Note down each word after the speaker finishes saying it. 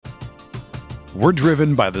We're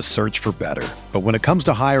driven by the search for better. But when it comes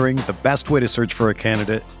to hiring, the best way to search for a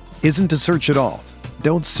candidate isn't to search at all.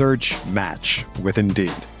 Don't search, match with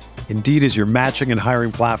Indeed. Indeed is your matching and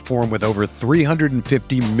hiring platform with over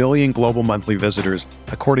 350 million global monthly visitors,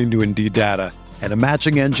 according to Indeed data, and a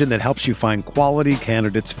matching engine that helps you find quality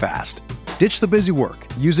candidates fast. Ditch the busy work.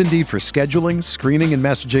 Use Indeed for scheduling, screening, and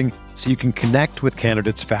messaging so you can connect with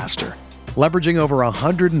candidates faster. Leveraging over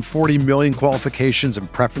 140 million qualifications and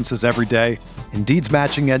preferences every day, Indeed's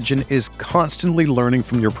matching engine is constantly learning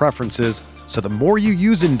from your preferences, so the more you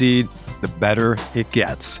use Indeed, the better it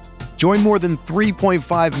gets. Join more than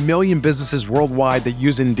 3.5 million businesses worldwide that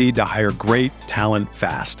use Indeed to hire great talent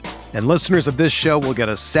fast. And listeners of this show will get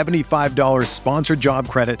a $75 sponsored job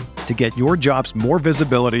credit to get your jobs more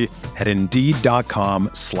visibility at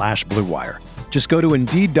Indeed.com/Blue Wire. Just go to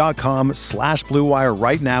Indeed.com/Blue Wire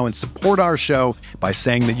right now and support our show by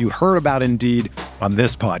saying that you heard about Indeed on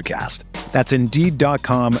this podcast. That's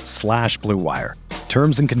Indeed.com/Blue Wire.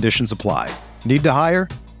 Terms and conditions apply. Need to hire?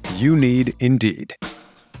 You need Indeed.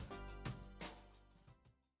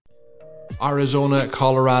 Arizona,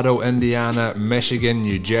 Colorado, Indiana, Michigan,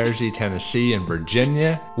 New Jersey, Tennessee, and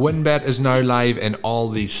Virginia. WynnBET is now live in all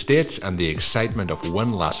these states, and the excitement of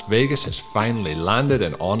Wynn Las Vegas has finally landed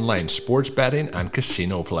in online sports betting and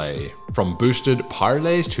casino play. From boosted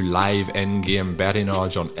parlays to live in-game betting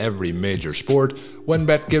odds on every major sport,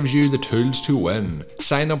 WynnBET gives you the tools to win.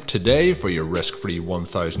 Sign up today for your risk-free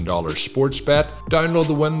 $1,000 sports bet. Download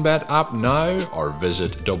the WynnBET app now or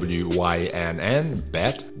visit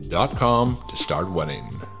wynnbet.com to start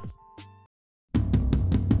winning.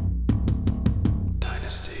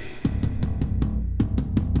 Dynasty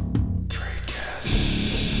Tradecast.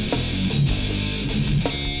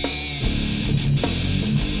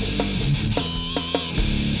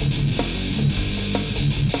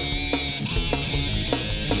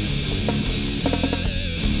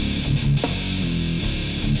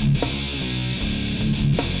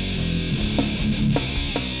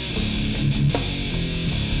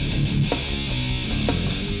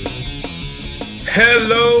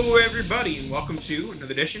 Hello, everybody, and welcome to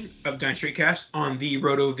another edition of Dynasty Tradecast on the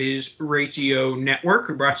RotoViz Radio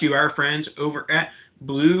Network, brought to you by our friends over at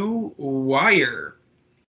Blue Wire.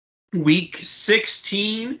 Week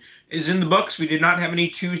 16 is in the books. We did not have any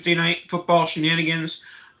Tuesday night football shenanigans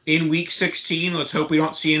in Week 16. Let's hope we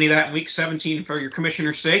don't see any of that in Week 17 for your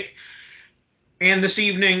commissioner's sake. And this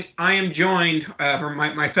evening, I am joined from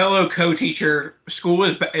my fellow co-teacher. School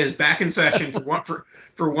is back in session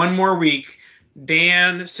for one more week.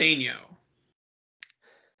 Dan Sainio.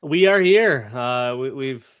 We are here.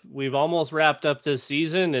 We've almost wrapped up this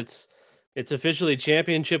season. It's officially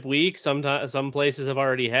championship week. Some places have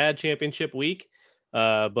already had championship week,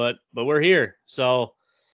 but we're here. So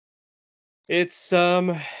it's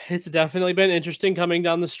definitely been interesting coming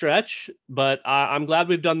down the stretch. But I'm glad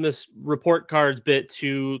we've done this report cards bit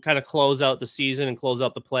to kind of close out the season and close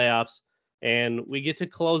out the playoffs. And we get to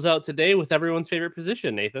close out today with everyone's favorite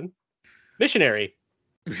position, Nathan. Missionary.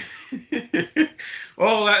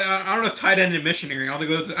 Well, I don't know if tight end and missionary. I don't think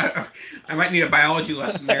those. I might need a biology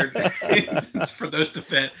lesson there for those to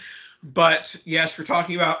fit. But yes, we're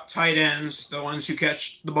talking about tight ends, the ones who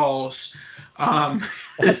catch the balls.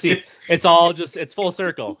 See, it's full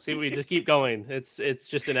circle. See, we just keep going. It's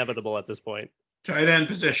just inevitable at this point. Tight end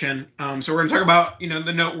position. So we're going to talk about,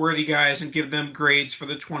 the noteworthy guys and give them grades for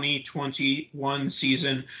the 2021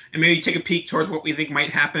 season and maybe take a peek towards what we think might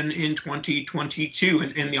happen in 2022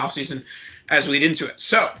 in the offseason as we lead into it.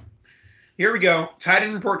 So here we go. Tight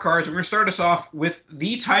end report cards. We're going to start us off with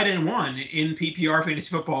the tight end one in PPR fantasy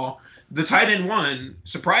football. The tight end one,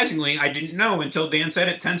 surprisingly, I didn't know until Dan said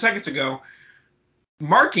it 10 seconds ago.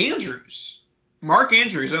 Mark Andrews. Mark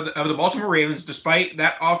Andrews of the Baltimore Ravens, despite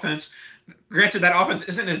that offense. Granted, that offense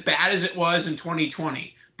isn't as bad as it was in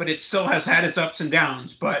 2020, but it still has had its ups and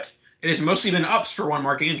downs. But it has mostly been ups for one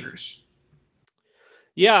Mark Andrews.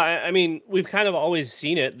 Yeah, I mean, we've kind of always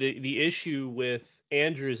seen it. The issue with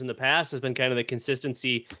Andrews in the past has been kind of the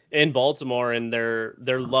consistency in Baltimore and their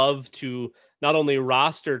love to not only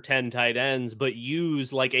roster 10 tight ends, but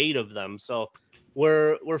use like 8 of them. So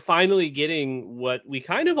we're finally getting what we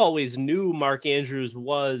kind of always knew Mark Andrews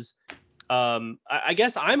was. I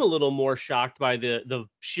guess I'm a little more shocked by the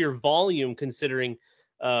sheer volume, considering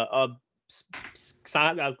I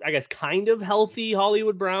guess kind of healthy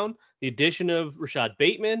Hollywood Brown, the addition of Rashad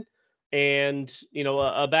Bateman, and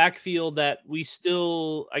a backfield that we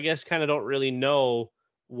still, I guess, kind of don't really know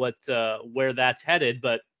where that's headed.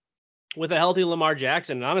 But with a healthy Lamar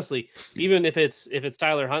Jackson, and honestly, even if it's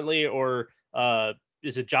Tyler Huntley or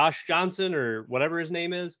is it Josh Johnson or whatever his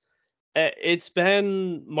name is, It's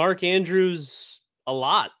been Mark Andrews a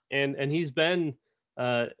lot, and he's been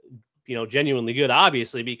genuinely good,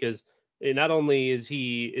 obviously, because not only is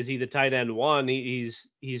he the tight end one, he's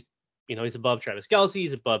he's above Travis Kelce,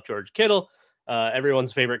 he's above George Kittle,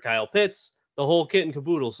 everyone's favorite Kyle Pitts, the whole kit and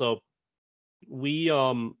caboodle. So we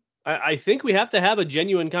I think we have to have a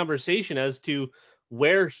genuine conversation as to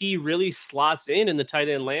where he really slots in the tight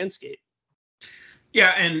end landscape.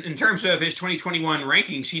 Yeah, and in terms of his 2021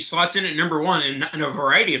 rankings, he slots in at number one in a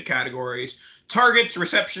variety of categories: targets,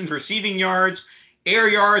 receptions, receiving yards, air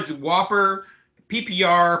yards, Whopper,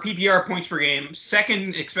 PPR points per game,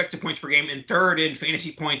 second expected points per game, and third in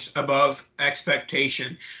fantasy points above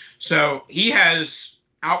expectation. So he has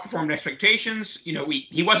outperformed expectations.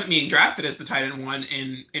 He wasn't being drafted as the tight end one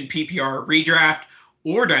in PPR redraft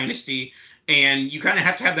or dynasty, and you kind of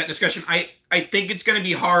have to have that discussion. I think it's going to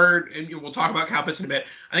be hard, and we'll talk about Kyle Pitts in a bit.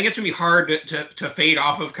 I think it's going to be hard to fade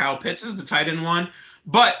off of Kyle Pitts as the tight end one.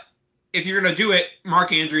 But if you're going to do it,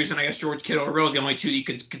 Mark Andrews and I guess George Kittle are really the only two that you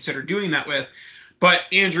could consider doing that with. But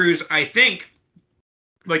Andrews, I think,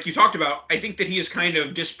 like you talked about, I think that he has kind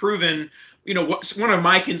of disproven, one of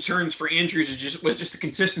my concerns for Andrews was just the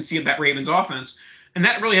consistency of that Ravens offense. And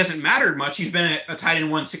that really hasn't mattered much. He's been a tight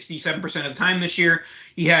end 67% of the time this year.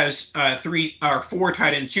 He has 3 or 4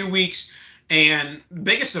 tight end 2 weeks. And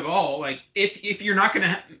biggest of all, like if you're not going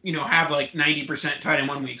to, have like 90% tight end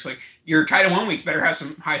 1 weeks, like your tight end 1 weeks better have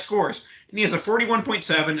some high scores. And he has a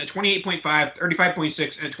 41.7, a 28.5,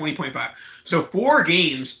 35.6, and a 20.5. So 4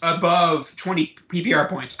 games above 20 PPR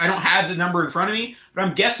points. I don't have the number in front of me, but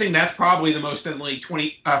I'm guessing that's probably the most in like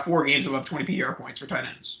 4 games above 20 PPR points for tight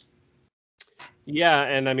ends. Yeah,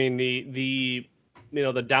 and I mean the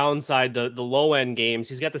downside, the low end games,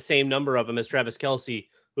 he's got the same number of them as Travis Kelce,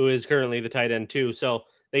 who is currently the tight end too. So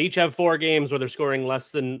they each have 4 games where they're scoring less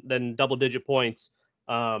than double digit points.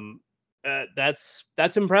 That's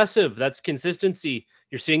impressive. That's consistency.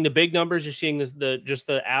 You're seeing the big numbers. You're seeing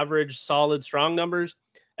the average, solid, strong numbers.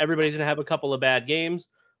 Everybody's gonna have a couple of bad games.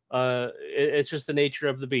 It's just the nature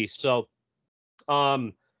of the beast. So,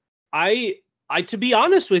 I to be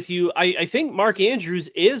honest with you, I think Mark Andrews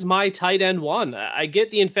is my tight end one. I get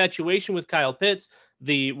the infatuation with Kyle Pitts,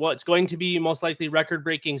 what's going to be most likely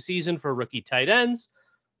record-breaking season for rookie tight ends,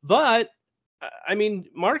 but I mean,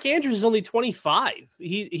 Mark Andrews is only 25.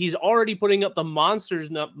 He's already putting up the monster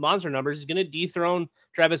numbers. He's going to dethrone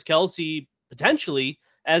Travis Kelce potentially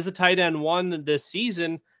as a tight end one this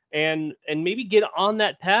season, and maybe get on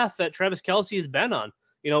that path that Travis Kelce has been on.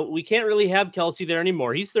 We can't really have Kelce there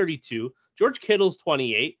anymore. He's 32. George Kittle's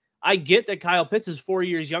 28. I get that Kyle Pitts is 4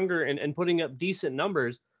 years younger and putting up decent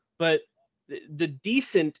numbers, but the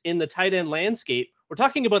decent in the tight end landscape, we're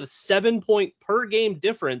talking about a 7-point per game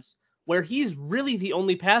difference where he's really the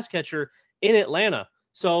only pass catcher in Atlanta.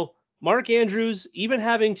 So Mark Andrews, even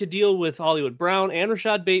having to deal with Hollywood Brown and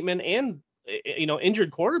Rashad Bateman and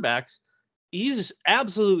injured quarterbacks, he's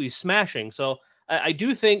absolutely smashing. So I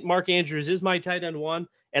do think Mark Andrews is my tight end one,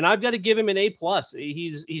 and I've got to give him an A+.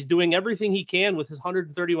 He's doing everything he can with his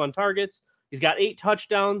 131 targets. He's got 8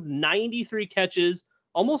 touchdowns, 93 catches,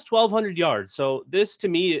 almost 1,200 yards. So this to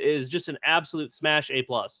me is just an absolute smash A+.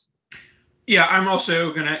 Yeah, I'm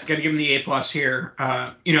also gonna give him the A+ here.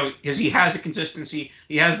 Because he has a consistency,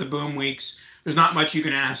 he has the boom weeks. There's not much you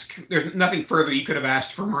can ask. There's nothing further you could have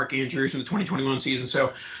asked for Mark Andrews in the 2021 season.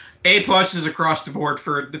 So A+ is across the board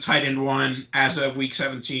for the tight end one as of week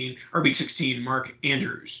 17 or week 16, Mark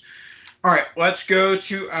Andrews. All right, let's go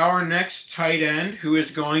to our next tight end, who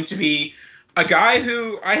is going to be a guy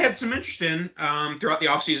who I had some interest in throughout the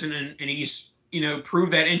offseason, and he's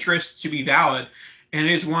proved that interest to be valid. And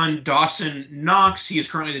it is one Dawson Knox. He is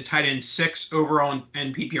currently the tight end 6 overall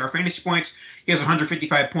in PPR fantasy points. He has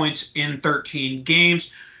 155 points in 13 games.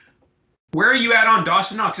 Where are you at on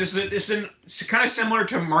Dawson Knox? It's kind of similar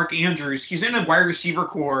to Mark Andrews. He's in a wide receiver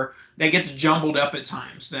core that gets jumbled up at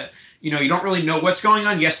times. That you don't really know what's going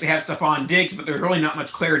on. Yes, they have Stephon Diggs, but there's really not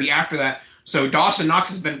much clarity after that. So Dawson Knox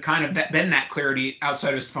has been that clarity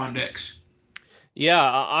outside of Stephon Diggs. Yeah,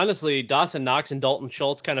 honestly, Dawson Knox and Dalton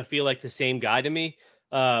Schultz kind of feel like the same guy to me.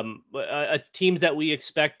 Teams that we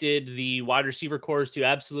expected the wide receiver cores to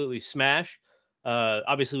absolutely smash.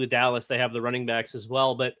 Obviously, with Dallas, they have the running backs as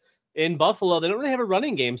well. But in Buffalo, they don't really have a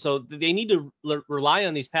running game, so they need to rely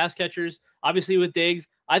on these pass catchers. Obviously, with Diggs,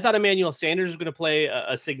 I thought Emmanuel Sanders was going to play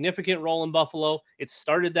a significant role in Buffalo. It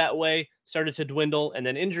started that way, started to dwindle, and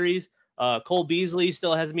then injuries. Cole Beasley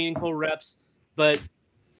still has meaningful reps, but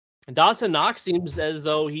Dawson Knox seems as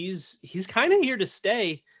though he's kind of here to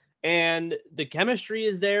stay, and the chemistry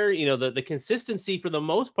is there. The consistency for the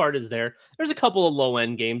most part is there. There's a couple of low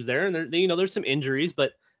end games there, and there's some injuries,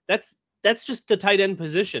 but that's just the tight end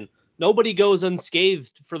position. Nobody goes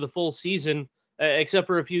unscathed for the full season except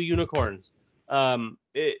for a few unicorns.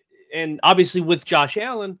 And obviously with Josh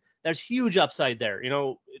Allen, there's huge upside there.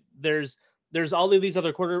 There's all of these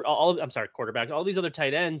other quarterback, all these other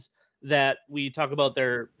tight ends that we talk about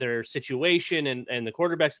their situation and the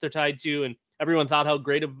quarterbacks they're tied to, and everyone thought how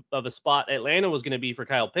great of a spot Atlanta was going to be for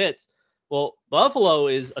Kyle Pitts. Well, Buffalo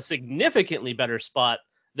is a significantly better spot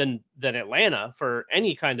than Atlanta for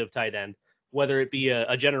any kind of tight end, whether it be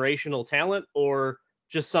a generational talent or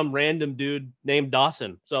just some random dude named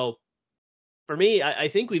Dawson. So for me, I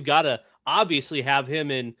think we've got to obviously have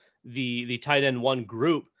him in the tight end one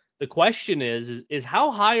group. The question is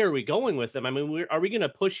how high are we going with him? I mean, are we going to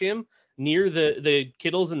push him near the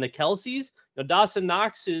Kittles and the Kelseys? Dawson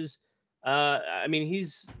Knox is,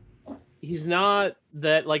 he's not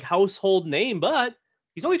that like household name, but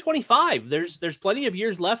he's only 25. There's plenty of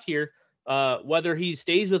years left here. Whether he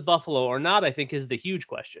stays with Buffalo or not, I think is the huge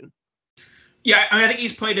question. Yeah, I think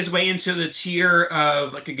he's played his way into the tier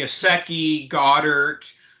of like a Gesicki, Goddard,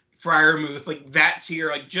 Freiermuth, like that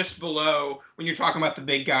tier, like just below when you're talking about the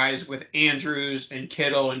big guys with Andrews and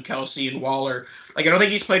Kittle and Kelsey and Waller. Like, I don't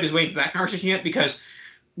think he's played his way into that conversation yet, because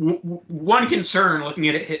one concern looking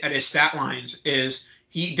at his stat lines is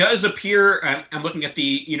he does appear, I'm looking at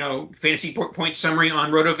the fantasy point summary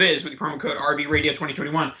on RotoViz with the promo code RVRadio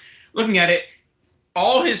 2021. Looking at it,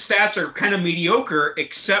 all his stats are kind of mediocre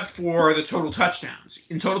except for the total touchdowns.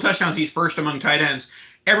 In total touchdowns, he's first among tight ends.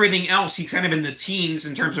 Everything else, he's kind of in the teens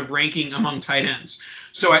in terms of ranking among tight ends.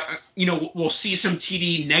 So, we'll see some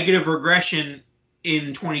TD negative regression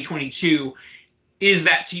in 2022. Is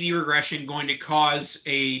that TD regression going to cause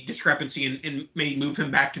a discrepancy and maybe move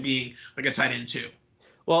him back to being like a tight end too?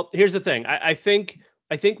 Well, here's the thing. I think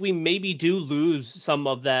we maybe do lose some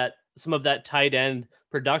of that tight end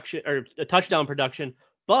production or touchdown production,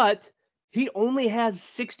 but he only has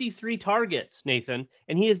 63 targets, Nathan,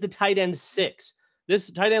 and he is the tight end 6.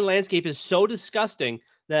 This tight end landscape is so disgusting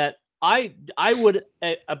that I would,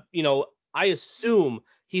 I assume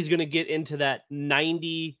he's going to get into that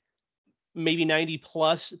 90, maybe 90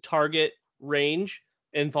 plus target range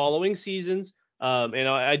in following seasons. And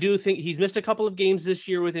I do think he's missed a couple of games this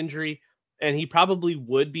year with injury, and he probably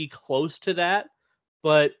would be close to that,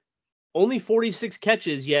 but only 46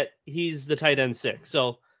 catches, yet he's the tight end 6.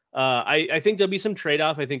 So I think there'll be some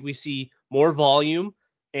trade-off. I think we see more volume.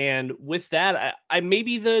 And with that, I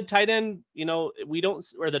maybe the tight end,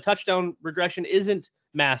 the touchdown regression isn't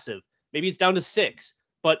massive. Maybe it's down to 6,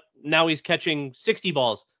 but now he's catching 60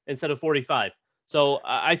 balls instead of 45. So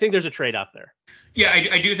I think there's a trade-off there. Yeah,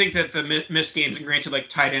 I do think that the missed games, and granted, like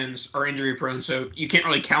tight ends are injury prone, so you can't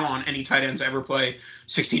really count on any tight ends to ever play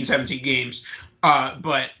 16, 17 games.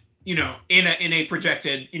 But in a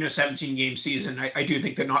projected 17 game season, I do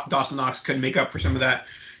think that Dawson Knox could make up for some of that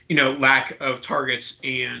lack of targets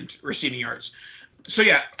and receiving yards. So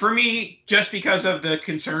yeah, for me, just because of the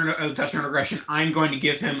concern of touchdown regression, I'm going to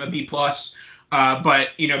give him a B+. But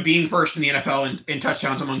being first in the NFL in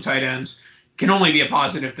touchdowns among tight ends can only be a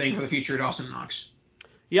positive thing for the future of Dawson Knox.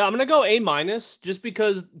 Yeah, I'm going to go A- just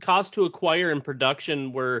because cost to acquire and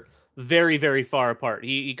production were very, very far apart.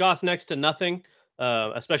 He cost next to nothing,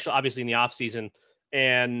 especially obviously in the offseason.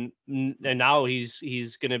 And now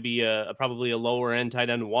he's going to be probably a lower end tight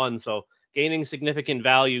end 1. So gaining significant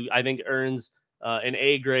value, I think earns an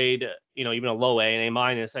A grade, even a low A, an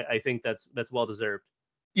A-. I think that's well deserved.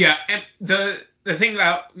 Yeah, and the thing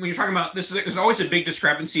about when you're talking about this, there's always a big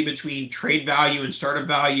discrepancy between trade value and startup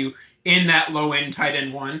value in that low end tight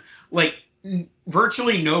end 1. Like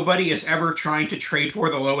virtually nobody is ever trying to trade for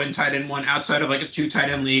the low end tight end 1 outside of like a 2 tight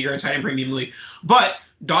end league or a tight end premium league. But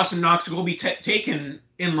Dawson Knox will be taken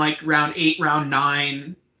in like round 8, round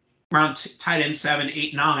 9, tight end 7,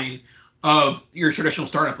 8, 9 of your traditional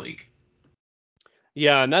startup league.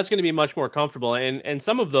 Yeah, and that's going to be much more comfortable. And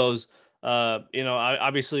some of those,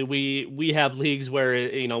 obviously we have leagues where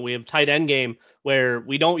we have tight end game where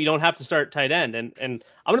you don't have to start tight end, and I'm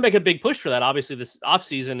going to make a big push for that. Obviously, this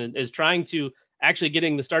offseason is trying to actually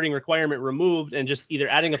getting the starting requirement removed and just either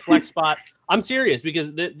adding a flex spot. I'm serious,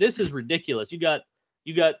 because this is ridiculous. You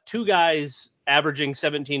got 2 guys averaging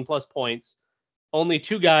 17 plus points, only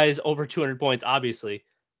 2 guys over 200 points, obviously.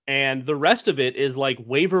 And the rest of it is like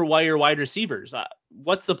waiver wire wide receivers.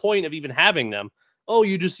 What's the point of even having them? Oh,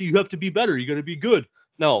 you have to be better. You got to be good.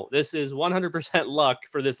 No, this is 100% luck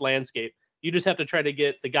for this landscape. You just have to try to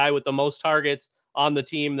get the guy with the most targets on the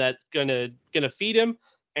team that's gonna feed him,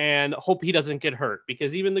 and hope he doesn't get hurt,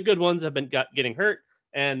 because even the good ones have been getting hurt,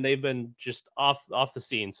 and they've been just off the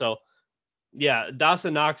scene. So yeah,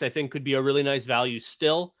 Dawson Knox, I think, could be a really nice value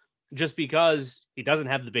still just because he doesn't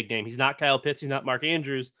have the big name. He's not Kyle Pitts. He's not Mark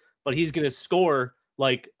Andrews, but he's going to score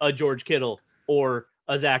like a George Kittle or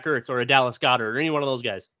a Zach Ertz or a Dallas Goedert or any one of those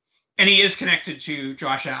guys. And he is connected to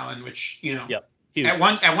Josh Allen, which, Yep. At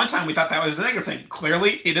one time we thought that was a negative thing.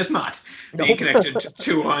 Clearly, it is not being connected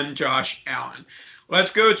to one Josh Allen.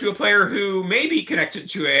 Let's go to a player who may be connected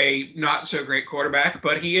to a not so great quarterback,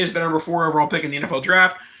 but he is the number 4 overall pick in the NFL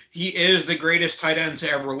draft. He is the greatest tight end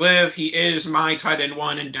to ever live. He is my tight end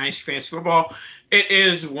 1 in Dynasty Fantasy Football. It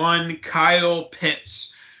is one Kyle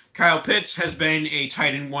Pitts. Kyle Pitts has been a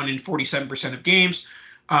tight end 1 in 47% of games.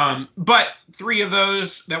 But 3 of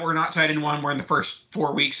those that were not tight end 1 were in the first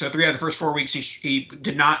 4 weeks. So 3 out of the first 4 weeks, he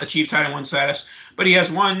did not achieve tight end 1 status. But he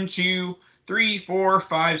has 1, 2, 3, 4,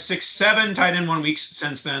 5, 6, 7 tight end 1 weeks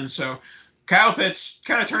since then. So Kyle Pitts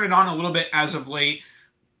kind of turned it on a little bit as of late.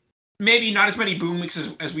 Maybe not as many boom weeks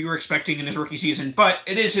as we were expecting in his rookie season, but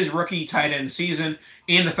it is his rookie tight end season,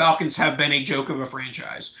 and the Falcons have been a joke of a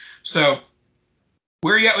franchise. So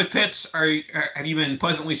where are you at with Pitts? Have you been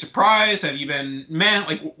pleasantly surprised? Have you been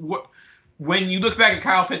what? When you look back at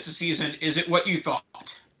Kyle Pitts' season, is it what you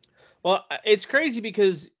thought? Well, it's crazy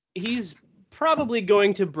because he's probably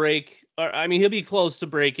going to break, or I mean, he'll be close to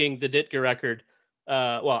breaking the Ditka record.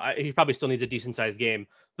 He probably still needs a decent sized game,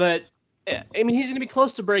 but I mean, he's going to be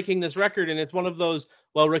close to breaking this record, and it's one of those,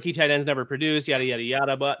 rookie tight ends never produce, yada, yada,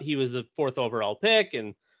 yada, but he was the 4th overall pick,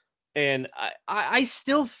 and I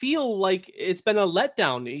still feel like it's been a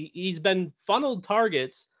letdown. He's been funneled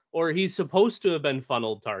targets, or he's supposed to have been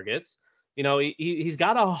funneled targets. He's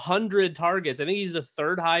got 100 targets. I think he's the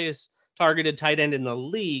 3rd highest targeted tight end in the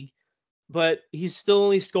league, but he's still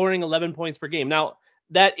only scoring 11 points per game. Now,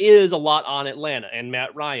 that is a lot on Atlanta and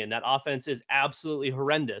Matt Ryan. That offense is absolutely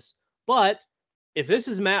horrendous. But if this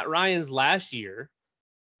is Matt Ryan's last year,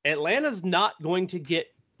 Atlanta's not going to get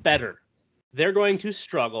better. They're going to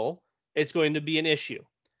struggle. It's going to be an issue.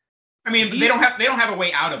 I mean, they don't have a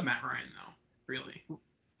way out of Matt Ryan, though, really.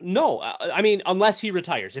 No, I mean, unless he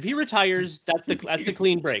retires. If he retires, that's the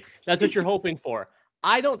clean break. That's what you're hoping for.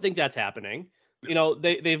 I don't think that's happening.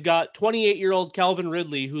 They've got 28-year-old Calvin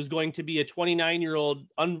Ridley, who's going to be a 29-year-old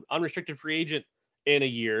unrestricted free agent in a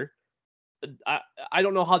year. I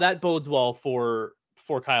don't know how that bodes well for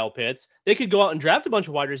Kyle Pitts. They could go out and draft a bunch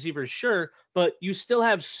of wide receivers, sure, but you still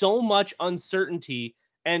have so much uncertainty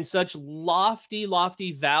and such lofty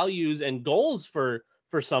values and goals for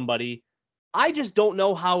somebody. I just don't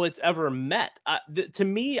know how it's ever met. To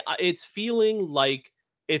me, it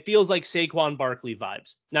feels like Saquon Barkley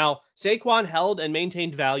vibes. Now, Saquon held and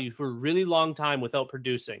maintained value for a really long time without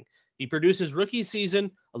producing. He produced his rookie season,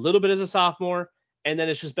 a little bit as a sophomore, and then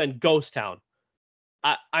it's just been ghost town.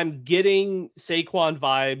 I'm getting Saquon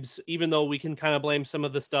vibes, even though we can kind of blame some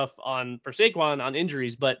of the stuff for Saquon on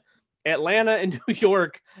injuries, but Atlanta and New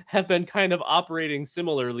York have been kind of operating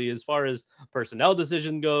similarly as far as personnel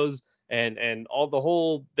decision goes and all the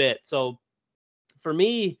whole bit. So for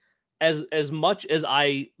me, as much as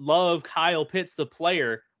I love Kyle Pitts, the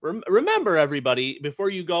player, remember everybody, before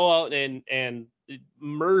you go out and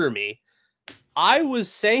murder me, I was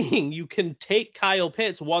saying you can take Kyle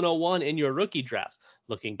Pitts 101 in your rookie drafts.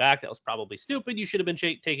 Looking back, that was probably stupid. You should have been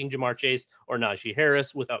taking Jamar Chase or Najee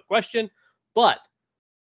Harris without question. But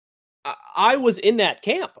I was in that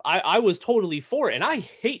camp. I was totally for it. And I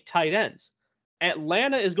hate tight ends.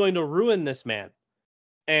 Atlanta is going to ruin this man.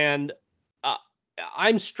 And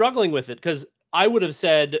I'm struggling with it because I would have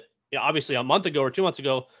said, obviously a month ago or 2 months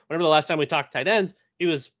ago, whenever the last time we talked tight ends, he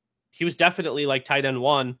was definitely like tight end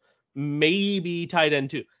 1, maybe tight end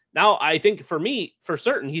 2. Now, I think for me, for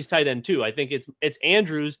certain, he's tight end 2. I think it's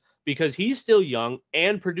Andrews because he's still young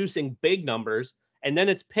and producing big numbers. And then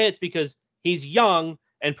it's Pitts because he's young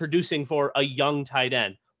and producing for a young tight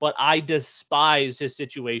end. But I despise his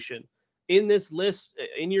situation. In this list,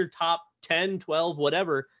 in your top 10, 12,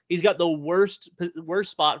 whatever, he's got the worst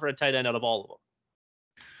spot for a tight end out of all of them.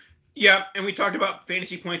 Yeah, and we talked about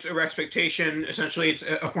fantasy points over expectation. Essentially, it's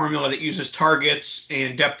a formula that uses targets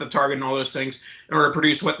and depth of target and all those things in order to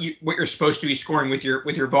produce what you're supposed to be scoring with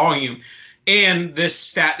your volume. And this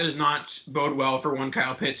stat does not bode well for one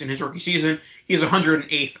Kyle Pitts in his rookie season. He is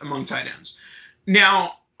 108th among tight ends.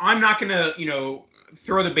 Now, I'm not going to,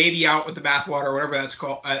 throw the baby out with the bathwater or whatever that's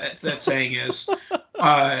called. That saying is.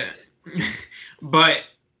 But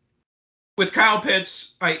with Kyle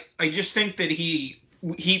Pitts, I just think that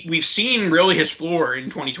we've seen really his floor in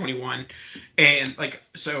 2021, and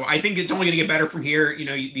so I think it's only going to get better from here.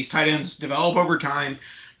 These tight ends develop over time.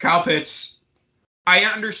 Kyle Pitts, I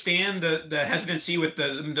understand the hesitancy with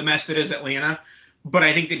the mess that is Atlanta, but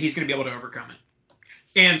I think that he's going to be able to overcome it.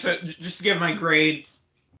 And so, just to give my grade,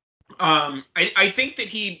 I think that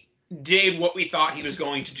he did what we thought he was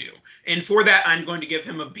going to do. And for that, I'm going to give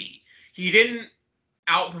him a B. He didn't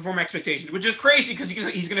outperform expectations, which is crazy because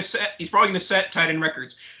he's probably going to set tight end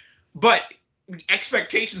records. But the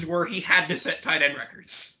expectations were he had to set tight end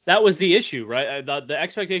records. That was the issue, right? The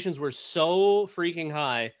expectations were so freaking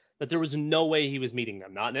high that there was no way he was meeting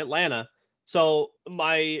them, not in Atlanta. So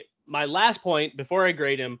my last point before I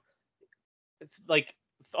grade him, like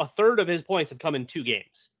a third of his points have come in 2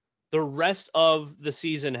 games. The rest of the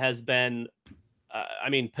season has been,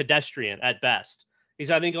 pedestrian at best.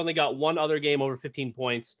 He's, I think, only got one other game over 15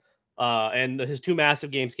 points. And his 2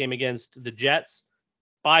 massive games came against the Jets,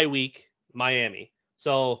 bye week, Miami.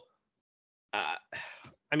 So,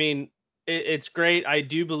 it's great. I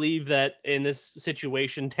do believe that in this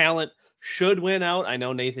situation, talent should win out. I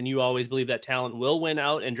know, Nathan, you always believe that talent will win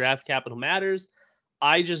out and draft capital matters.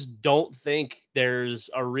 I just don't think there's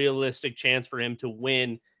a realistic chance for him to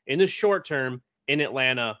win in the short term in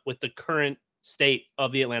Atlanta with the current state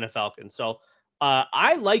of the Atlanta Falcons. So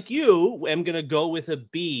I, like you, am going to go with a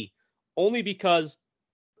B only because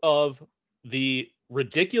of the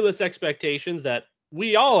ridiculous expectations that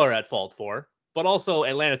we all are at fault for, but also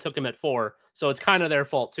Atlanta took him at 4. So it's kind of their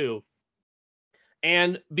fault too.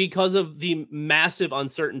 And because of the massive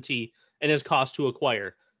uncertainty in his cost to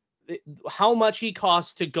acquire. How much he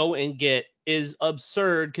costs to go and get is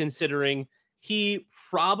absurd considering he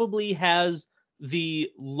probably has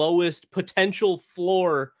the lowest potential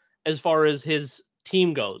floor as far as his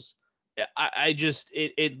team goes.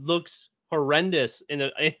 It looks horrendous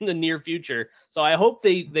in the near future. So I hope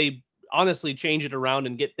they honestly change it around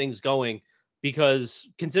and get things going, because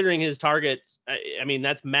considering his targets,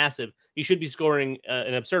 that's massive. He should be scoring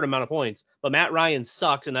an absurd amount of points, but Matt Ryan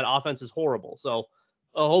sucks and that offense is horrible. So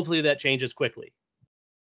hopefully that changes quickly.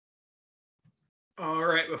 All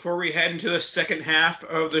right, before we head into the second half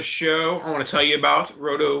of the show, I want to tell you about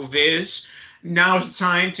RotoViz. Now's the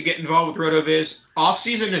time to get involved with RotoViz.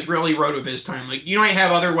 Off-season is really RotoViz time. Like, you might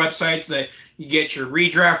have other websites that you get your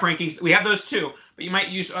redraft rankings. We have those too, but you might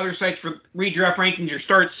use other sites for redraft rankings, your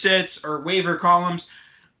start sits or waiver columns.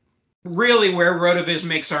 Really, where RotoViz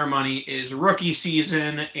makes our money is rookie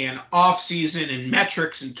season and off-season and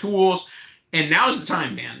metrics and tools. And now's the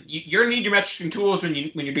time, man. You're gonna need your metrics and tools when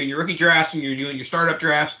you're doing your rookie drafts and you're doing your startup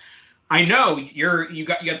drafts. I know you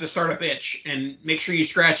got the startup itch, and make sure you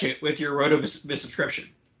scratch it with your RotoViz subscription.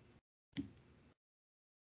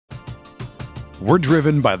 We're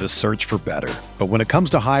driven by the search for better, but when it comes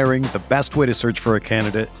to hiring, the best way to search for a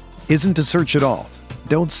candidate isn't to search at all.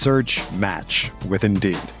 Don't search, match with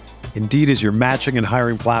Indeed. Indeed is your matching and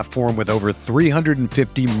hiring platform with over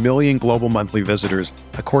 350 million global monthly visitors,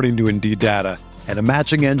 according to Indeed data, and a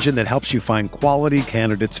matching engine that helps you find quality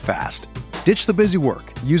candidates fast. Ditch the busy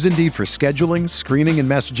work. Use Indeed for scheduling, screening, and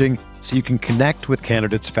messaging so you can connect with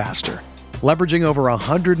candidates faster. Leveraging over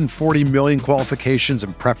 140 million qualifications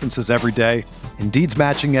and preferences every day, Indeed's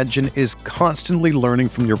matching engine is constantly learning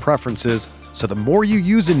from your preferences, so the more you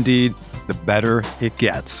use Indeed, the better it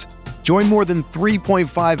gets. Join more than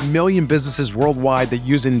 3.5 million businesses worldwide that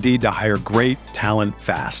use Indeed to hire great talent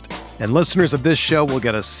fast. And listeners of this show will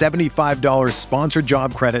get a $75 sponsored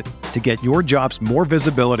job credit to get your jobs more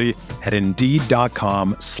visibility at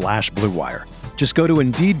Indeed.com/Blue Wire. Just go to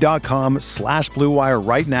Indeed.com/Blue Wire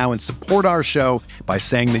right now and support our show by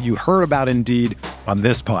saying that you heard about Indeed on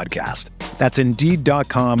this podcast. That's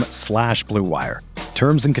Indeed.com/Blue Wire.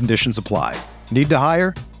 Terms and conditions apply. Need to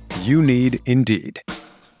hire? You need Indeed.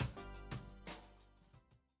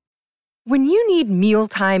 When you need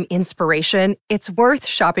mealtime inspiration, it's worth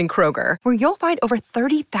shopping Kroger, where you'll find over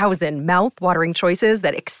 30,000 mouth-watering choices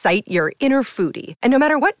that excite your inner foodie. And no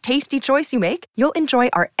matter what tasty choice you make, you'll enjoy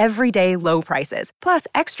our everyday low prices, plus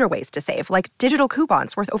extra ways to save, like digital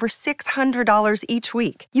coupons worth over $600 each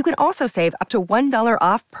week. You can also save up to $1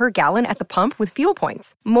 off per gallon at the pump with fuel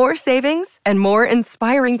points. More savings and more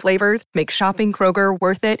inspiring flavors make shopping Kroger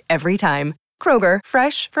worth it every time. Kroger,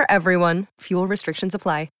 fresh for everyone. Fuel restrictions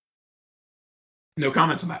apply. No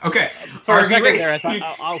comments on that. Okay. For a second there, I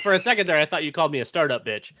thought you called me a startup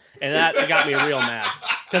bitch, and that got me real mad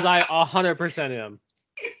because I 100% am.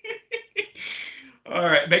 All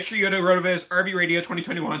right. Make sure you go to RotoViz, RV Radio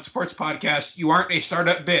 2021 Sports Podcast. You aren't a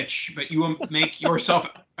startup bitch, but you will make yourself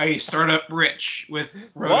a startup rich with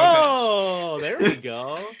RotoViz. Whoa, there we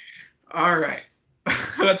go. All right.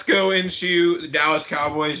 Let's go into the Dallas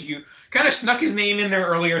Cowboys. You kind of snuck his name in there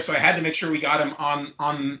earlier, so I had to make sure we got him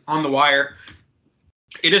on the wire.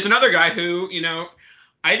 It is another guy who,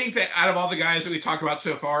 I think that out of all the guys that we talked about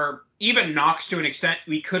so far, even Knox to an extent,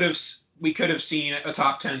 we could have seen a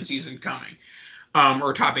top 10 season coming,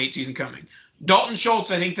 or top 8 season coming. Dalton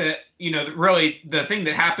Schultz, I think that, really the thing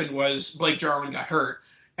that happened was Blake Jarwin got hurt.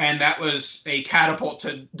 And that was a catapult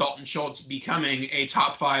to Dalton Schultz becoming a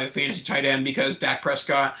top 5 fantasy tight end because Dak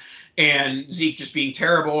Prescott and Zeke just being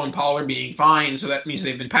terrible and Pollard being fine. So that means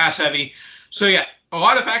they've been pass heavy. So yeah, a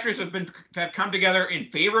lot of factors have come together in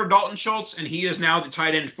favor of Dalton Schultz, and he is now the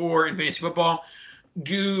tight end 4 in fantasy football.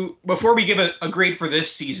 Before we give a grade for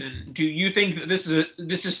this season, do you think that this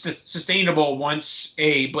is sustainable once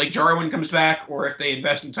a Blake Jarwin comes back, or if they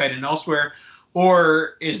invest in tight end elsewhere?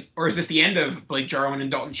 Or is this the end of Blake Jarwin and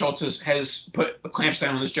Dalton Schultz has put the clamps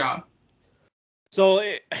down on this job? So,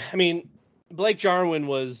 Blake Jarwin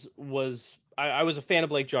I was a fan of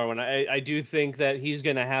Blake Jarwin. I do think that he's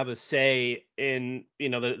going to have a say in,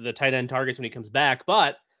 the tight end targets when he comes back.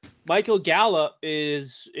 But Michael Gallup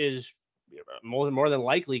is more than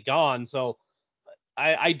likely gone. So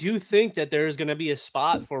I do think that there's going to be a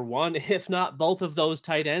spot for one, if not both of those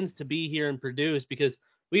tight ends to be here and produce, because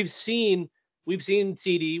we've seen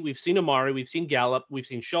CD, we've seen Amari, we've seen Gallup, we've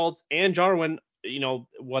seen Schultz and Jarwin,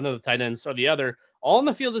 one of the tight ends or the other, all on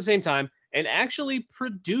the field at the same time and actually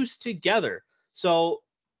produce together. So,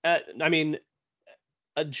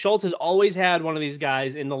 Schultz has always had one of these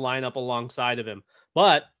guys in the lineup alongside of him.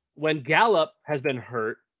 But when Gallup has been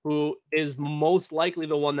hurt, who is most likely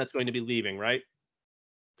the one that's going to be leaving, right?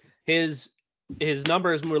 His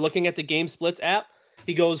numbers, when we're looking at the Game Splits app,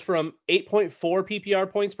 he goes from 8.4 PPR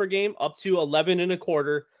points per game up to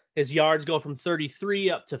 11.25. His yards go from 33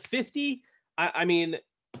 up to 50.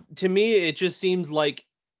 To me, it just seems like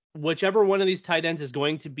whichever one of these tight ends is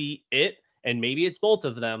going to be it, and maybe it's both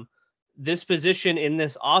of them, this position in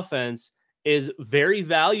this offense is very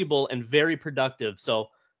valuable and very productive. So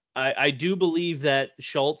I do believe that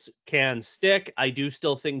Schultz can stick. I do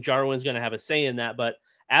still think Jarwin's going to have a say in that. But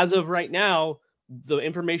as of right now, the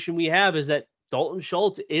information we have is that Dalton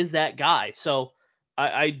Schultz is that guy. So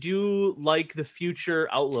I do like the future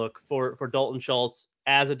outlook for Dalton Schultz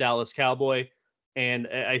as a Dallas Cowboy. And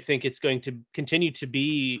I think it's going to continue to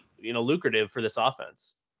be, lucrative for this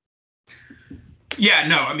offense. Yeah,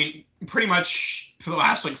 no, pretty much for the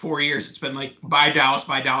last 4 years, it's been buy Dallas,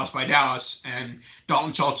 buy Dallas, buy Dallas. And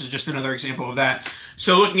Dalton Schultz is just another example of that.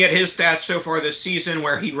 So looking at his stats so far this season,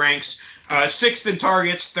 where he ranks 6th in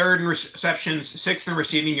targets, 3rd in receptions, 6th in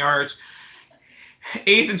receiving yards,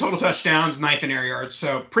 8th in total touchdowns, 9th in air yards.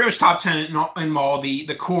 So pretty much top 10 in all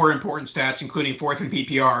the core important stats, including 4th in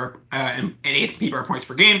PPR and 8th in PPR points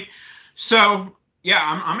per game. So,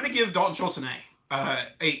 yeah, I'm going to give Dalton Schultz an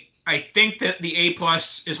A. I think that the A+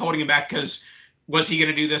 is holding him back because was he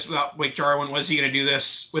going to do this without Blake Jarwin? Was he going to do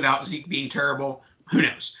this without Zeke being terrible? Who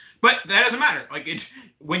knows? But that doesn't matter.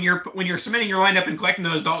 When you're submitting your lineup and collecting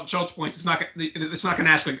those Dalton Schultz points, it's not going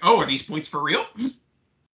to ask are these points for real?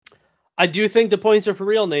 I do think the points are for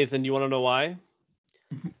real, Nathan. You want to know why?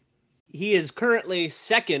 He is currently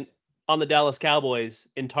 2nd on the Dallas Cowboys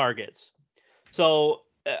in targets. So,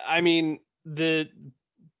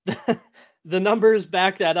 the numbers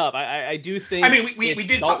back that up. I do think.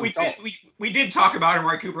 We did talk about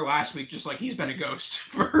Amari Cooper last week, just like he's been a ghost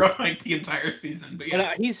for the entire season. But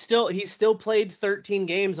yes. He's still played 13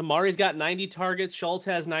 games. Amari's got 90 targets. Schultz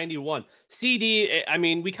has 91. CD.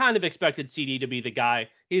 We kind of expected CD to be the guy.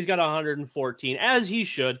 He's got 114, as he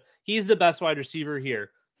should. He's the best wide receiver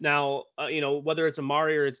here. Now, whether it's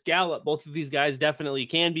Amari or it's Gallup, both of these guys definitely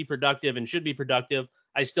can be productive and should be productive.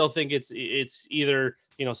 I still think it's either,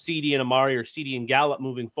 CD and Amari or CD and Gallup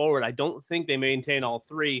moving forward. I don't think they maintain all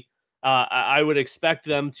three. I would expect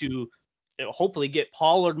them to hopefully get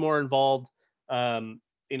Pollard more involved.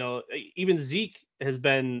 Even Zeke has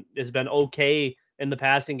been okay in the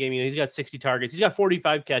passing game. He's got 60 targets. He's got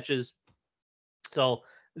 45 catches. So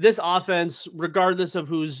this offense, regardless of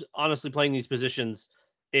who's honestly playing these positions,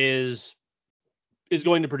 is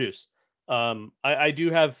going to produce. I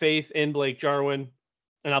do have faith in Blake Jarwin.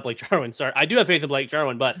 Not Blake Jarwin, sorry. I do have faith in Blake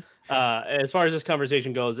Jarwin, but as far as this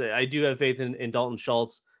conversation goes, I do have faith in Dalton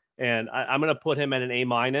Schultz, and I'm going to put him at an A-.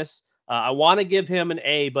 I want to give him an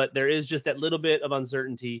A, but there is just that little bit of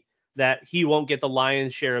uncertainty that he won't get the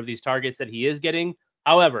lion's share of these targets that he is getting.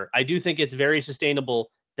 However, I do think it's very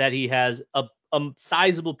sustainable that he has a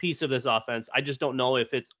sizable piece of this offense. I just don't know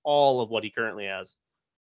if it's all of what he currently has.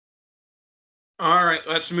 All right,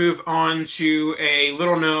 let's move on to a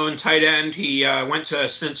little-known tight end. He went to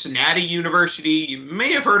Cincinnati University. You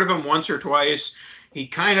may have heard of him once or twice. He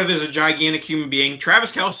kind of is a gigantic human being.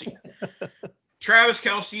 Travis Kelce. Travis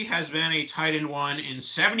Kelce has been a tight end 1 in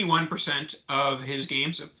 71% of his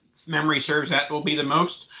games. If memory serves, that will be the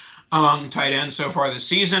most among tight ends so far this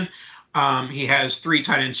season. He has 3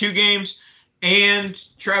 tight end 2 games. And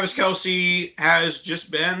Travis Kelce has just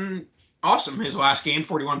been awesome. His last game,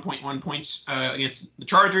 41.1 points against the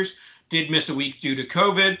Chargers. Did miss a week due to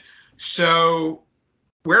COVID. So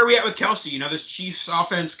where are we at with Kelce? This Chiefs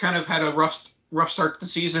offense kind of had a rough start to the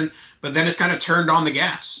season, but then it's kind of turned on the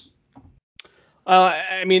gas.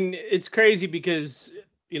 I mean, it's crazy because,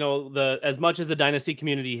 as much as the dynasty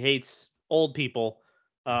community hates old people,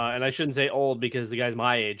 and I shouldn't say old because the guy's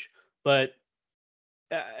my age, but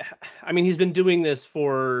I mean, he's been doing this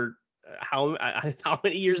for how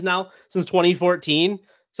many years now? Since 2014.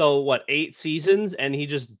 So what, 8 seasons, and he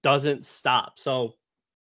just doesn't stop. So,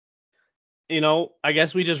 I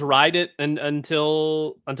guess we just ride it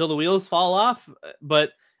until the wheels fall off.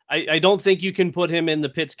 But I don't think you can put him in the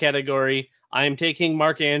Pitts category. I am taking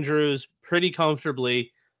Mark Andrews pretty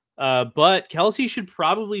comfortably. But Kelce should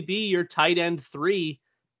probably be your tight end 3.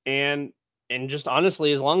 And just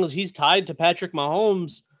honestly, as long as he's tied to Patrick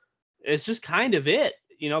Mahomes, it's just kind of it.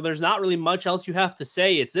 There's not really much else you have to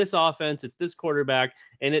say. It's this offense, it's this quarterback,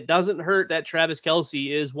 and it doesn't hurt that Travis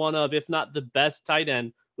Kelce is one of, if not the best tight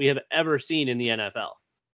end we have ever seen in the NFL.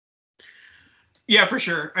 Yeah, for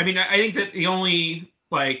sure. I mean, I think that the only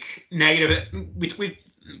negative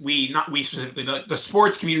we specifically, the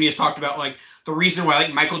sports community has talked about the reason why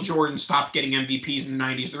Michael Jordan stopped getting MVPs in the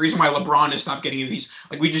 90s, the reason why LeBron has stopped getting MVPs,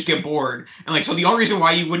 we just get bored. And so the only reason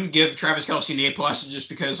why you wouldn't give Travis Kelce an A+ is just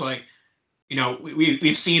because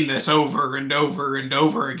we've seen this over and over and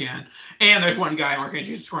over again. And there's one guy, Mark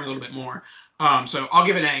Andrews, scoring a little bit more. So I'll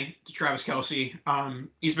give an A to Travis Kelce.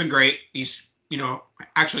 He's been great. He's,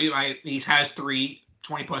 actually he has 3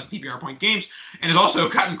 20+ PPR point games and has also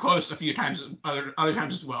gotten close a few times, other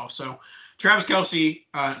times as well. So Travis Kelce,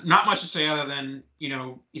 not much to say other than,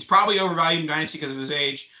 he's probably overvalued in Dynasty because of his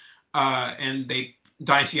age, and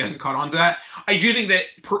Dynasty hasn't caught on to that. I do think that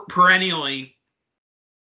perennially,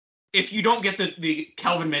 if you don't get the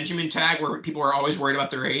Kelvin Benjamin tag where people are always worried about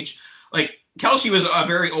their age, Kelce was a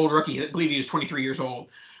very old rookie. I believe he was 23 years old.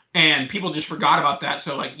 And people just forgot about that.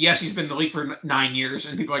 So, yes, he's been in the league for 9 years.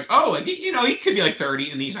 And people are he could be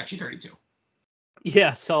 30, and he's actually 32.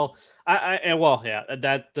 Yeah, so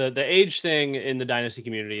that the age thing in the dynasty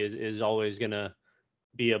community is always gonna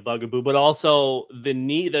be a bugaboo, but also the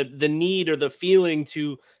need or the feeling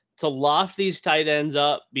to loft these tight ends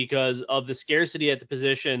up because of the scarcity at the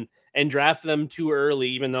position and draft them too early,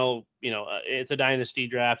 even though it's a dynasty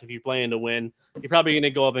draft. If you're playing to win, you're probably going to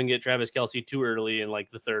go up and get Travis Kelce too early in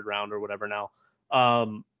the 3rd round or whatever now.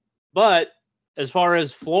 But as far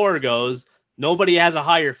as floor goes, nobody has a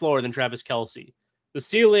higher floor than Travis Kelce. The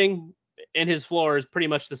ceiling and his floor is pretty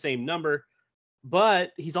much the same number,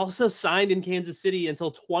 but he's also signed in Kansas City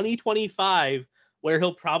until 2025, where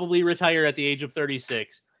he'll probably retire at the age of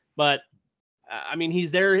 36. But I mean,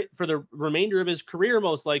 he's there for the remainder of his career,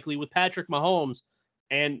 most likely, with Patrick Mahomes,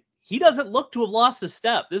 and he doesn't look to have lost a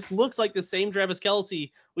step. This looks like the same Travis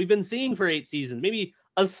Kelce we've been seeing for 8 seasons, maybe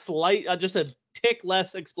a slight, just a tick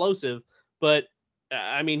less explosive, but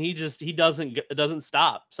I mean, he doesn't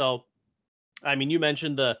stop. So, I mean, you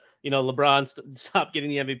mentioned LeBron stopped getting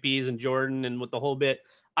the MVPs and Jordan and with the whole bit.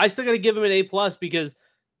 I still got to give him an A+ because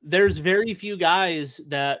there's very few guys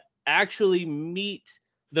that actually meet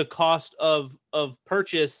the cost of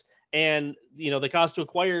purchase and the cost to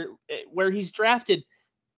acquire where he's drafted.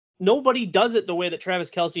 Nobody does it the way that Travis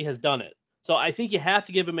Kelce has done it. So I think you have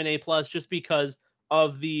to give him an A+ just because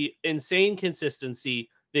of the insane consistency,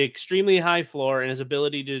 the extremely high floor, and his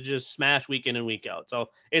ability to just smash week in and week out. So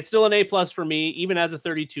it's still an A+ for me, even as a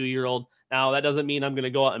 32-year-old. Now, that doesn't mean I'm going to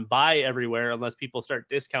go out and buy everywhere unless people start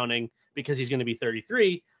discounting because he's going to be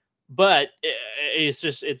 33. But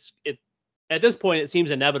at this point, it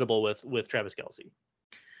seems inevitable with Travis Kelce.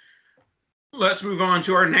 Let's move on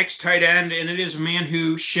to our next tight end, and it is a man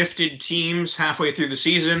who shifted teams halfway through the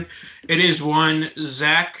season. It is one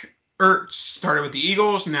Zach Ertz, started with the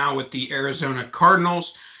Eagles, now with the Arizona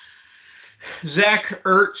Cardinals. Zach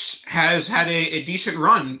Ertz has had a decent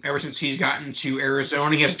run ever since he's gotten to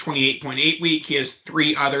Arizona. He has a 28.8 week. He has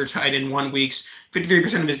 3 other tight end 1 weeks.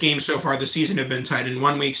 53% of his games so far this season have been tight end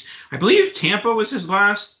 1 weeks. I believe Tampa was his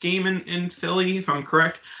last game in Philly, if I'm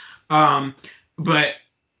correct. But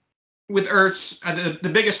with Ertz, the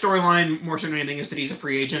biggest storyline, more so than anything, is that he's a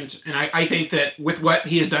free agent. And I think that with what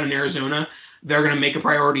he has done in Arizona, they're going to make a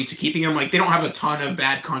priority to keeping him. They don't have a ton of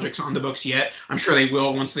bad contracts on the books yet. I'm sure they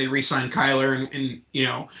will once they re-sign Kyler and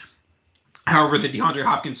however the DeAndre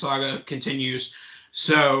Hopkins saga continues.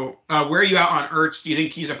 So where are you out on Ertz? Do you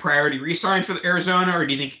think he's a priority re-sign for Arizona, or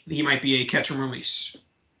do you think he might be a catch and release?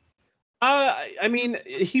 I mean,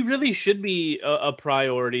 he really should be a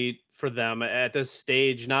priority for them at this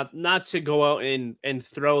stage, not to go out and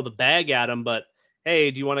throw the bag at him, but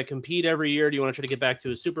hey, do you want to compete every year? Do you want to try to get back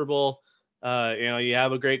to a Super Bowl? You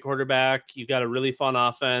have a great quarterback, you got a really fun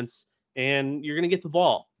offense, and you're going to get the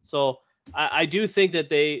ball. So I do think that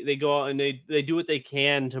they go out and they do what they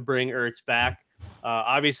can to bring Ertz back.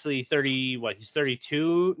 Obviously, he's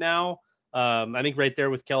 32 now. I think right there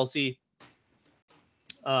with Kelsey.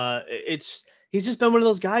 He's just been one of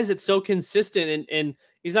those guys that's so consistent, and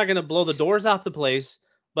he's not going to blow the doors off the place,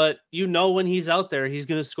 but when he's out there, he's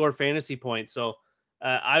going to score fantasy points. So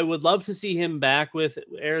I would love to see him back with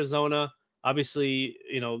Arizona. Obviously,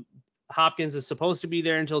 Hopkins is supposed to be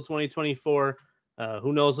there until 2024.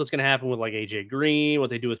 Who knows what's going to happen with like AJ Green, what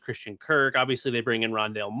they do with Christian Kirk. Obviously, they bring in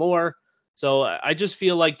Rondale Moore. So I just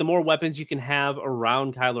feel like the more weapons you can have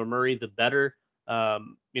around Kyler Murray, the better. They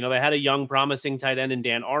had a young, promising tight end in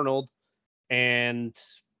Dan Arnold and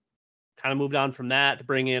kind of moved on from that to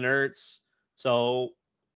bring in Ertz. So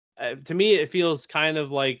to me, it feels kind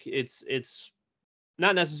of like it's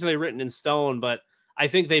not necessarily written in stone, but I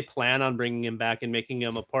think they plan on bringing him back and making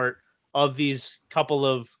him a part of these couple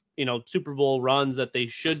of, Super Bowl runs that they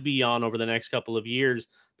should be on over the next couple of years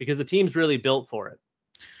because the team's really built for it.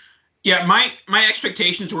 Yeah, my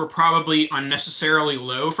expectations were probably unnecessarily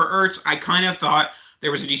low for Ertz. I kind of thought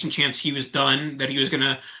there was a decent chance he was done, that he was going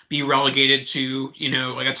to be relegated to,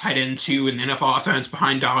 like a tight end 2 in the NFL offense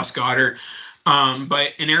behind Dallas Goedert.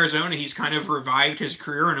 But in Arizona, he's kind of revived his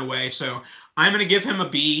career in a way. So I'm going to give him a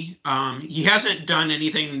B. He hasn't done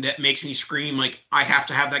anything that makes me scream like I have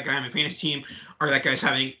to have that guy on my fantasy team or that guy's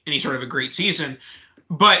having any sort of a great season.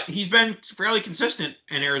 But he's been fairly consistent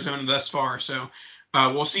in Arizona thus far. So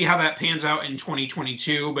we'll see how that pans out in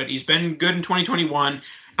 2022. But he's been good in 2021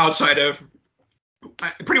 outside of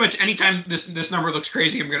pretty much anytime this number looks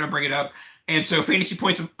crazy, I'm going to bring it up. And so fantasy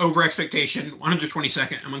points over expectation,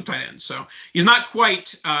 122nd among tight ends. So he's not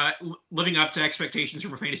quite living up to expectations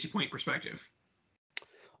from a fantasy point perspective.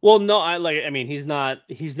 Well, no, he's not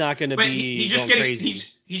going to be.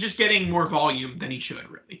 He's just getting more volume than he should,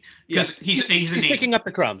 really, because he's picking up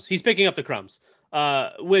the crumbs. He's picking up the crumbs,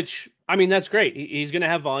 which that's great. He's going to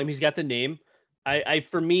have volume. He's got the name.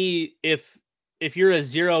 For me, if you're a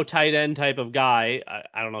zero tight end type of guy,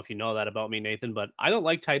 I don't know if you know that about me, Nathan, but I don't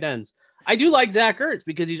like tight ends. I do like Zach Ertz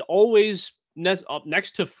because he's always up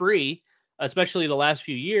next to free, especially the last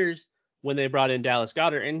few years when they brought in Dallas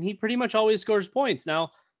Goedert, and he pretty much always scores points.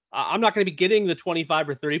 Now, I'm not going to be getting the 25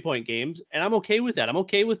 or 30-point games, and I'm okay with that. I'm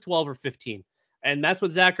okay with 12 or 15, and that's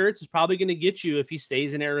what Zach Ertz is probably going to get you if he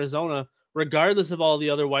stays in Arizona, regardless of all the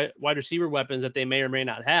other wide receiver weapons that they may or may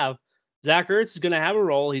not have. Zach Ertz is going to have a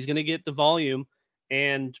role. He's going to get the volume,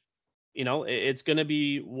 and it's going to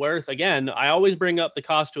be worth, again, I always bring up the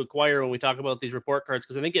cost to acquire when we talk about these report cards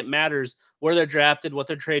because I think it matters where they're drafted, what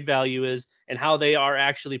their trade value is, and how they are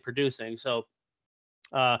actually producing. So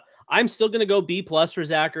I'm still going to go B+ for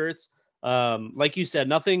Zach Ertz. Like you said,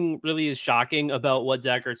 nothing really is shocking about what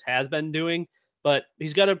Zach Ertz has been doing, but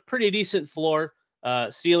he's got a pretty decent floor.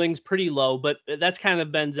 Ceiling's pretty low, but that's kind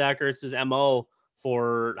of been Zach Ertz's MO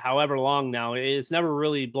for however long now. It's never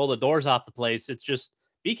really blow the doors off the place. It's just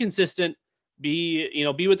be consistent, be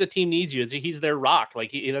what the team needs you. He's their rock.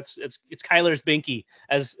 Like it's Kyler's binky,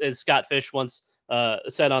 as Scott Fish once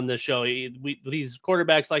said on this show. These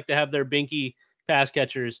quarterbacks like to have their binky pass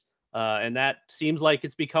catchers, and that seems like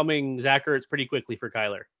it's becoming Zach Ertz pretty quickly for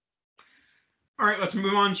Kyler. All right, let's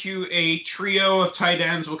move on to a trio of tight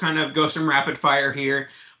ends. We'll kind of go some rapid fire here.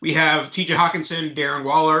 We have T.J. Hockenson, Darren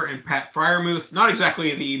Waller, and Pat Freiermuth. Not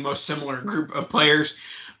exactly the most similar group of players,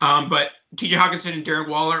 but T.J. Hockenson and Darren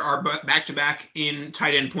Waller are back-to-back in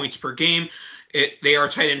tight end points per game. They are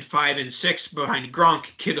tight end 5 and 6 behind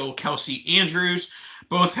Gronk, Kittle, Kelsey, Andrews.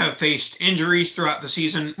 Both have faced injuries throughout the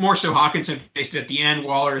season. More so Hockenson faced it at the end.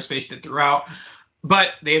 Waller has faced it throughout.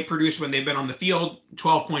 But they have produced when they've been on the field,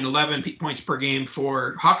 12.11 points per game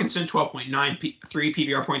for Hockenson, 12.93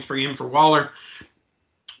 PPR points per game for Waller.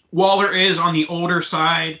 Waller is on the older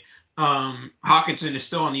side. Hockenson is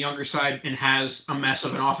still on the younger side and has a mess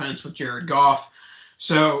of an offense with Jared Goff.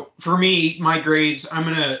 So for me, my grades, I'm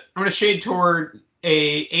gonna shade toward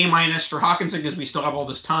a A- for Hockenson because we still have all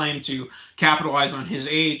this time to capitalize on his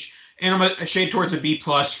age, and I'm gonna shade towards a B+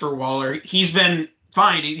 for Waller. He's been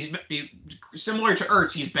fine. He's been, similar to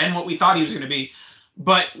Ertz. He's been what we thought he was going to be,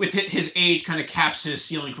 but with his age, kind of caps his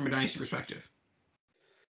ceiling from a dynasty perspective.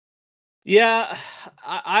 Yeah,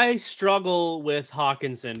 I struggle with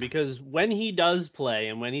Hockenson because when he does play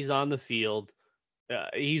and when he's on the field,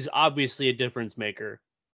 he's obviously a difference maker.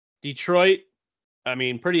 Detroit,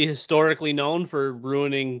 pretty historically known for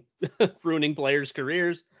ruining players'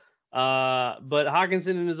 careers. But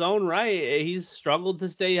Hockenson in his own right, he's struggled to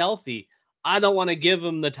stay healthy. I don't want to give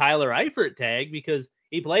him the Tyler Eifert tag because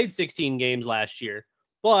he played 16 games last year,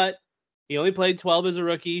 but He only played 12 as a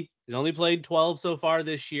rookie. He's only played 12 so far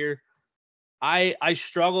this year. I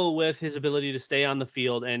struggle with his ability to stay on the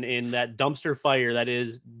field and in that dumpster fire that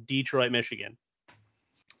is Detroit, Michigan.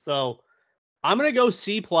 So I'm going to go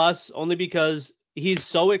C+ only because he's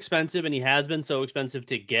so expensive and he has been so expensive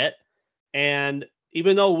to get. And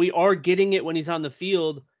even though we are getting it when he's on the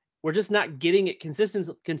field, we're just not getting it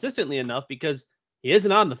consistently enough because he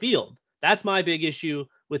isn't on the field. That's my big issue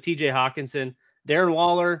with TJ Hockenson. Darren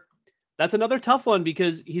Waller, that's another tough one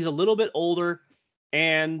because he's a little bit older.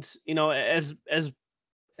 And, you know, as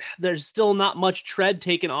there's still not much tread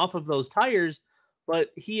taken off of those tires,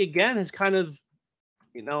 but he again has kind of,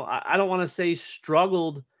 you know, I don't want to say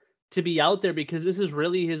struggled to be out there because this is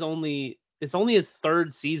really it's only his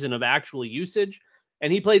third season of actual usage.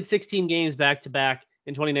 And he played 16 games back to back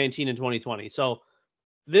in 2019 and 2020. So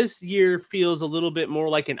this year feels a little bit more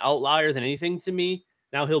like an outlier than anything to me.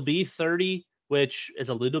 Now he'll be 30, which is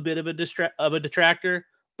a little bit of a detractor,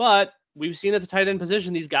 but we've seen at the tight end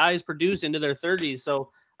position, these guys produce into their 30s. So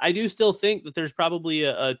I do still think that there's probably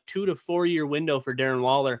a 2 to 4 year window for Darren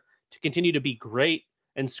Waller to continue to be great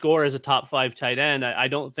and score as a top 5 tight end. I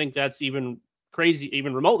don't think that's even crazy,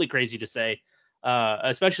 even remotely crazy to say,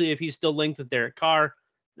 especially if he's still linked with Derek Carr,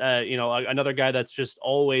 you know, another guy that's just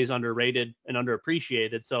always underrated and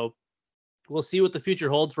underappreciated. So we'll see what the future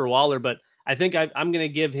holds for Waller, but I think I'm going to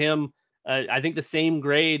give him, I think the same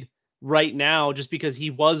grade right now, just because he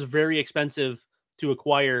was very expensive to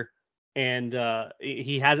acquire and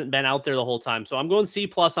he hasn't been out there the whole time. So I'm going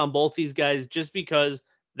C+ on both these guys just because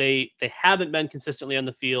they haven't been consistently on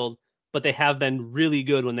the field, but they have been really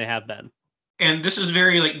good when they have been. And this is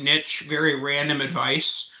very like niche, very random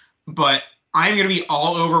advice, but I'm going to be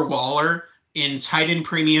all over Waller in tight end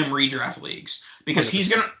premium redraft leagues because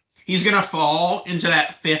 100%. he's going to fall into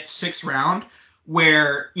that 5th, 6th round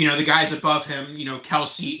where, you know, the guys above him, you know,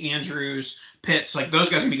 Kelsey, Andrews, Pitts, like those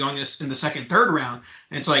guys can be going this in the 2nd, 3rd round.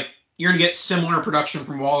 And it's like, you're going to get similar production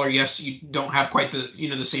from Waller. Yes, you don't have quite the, you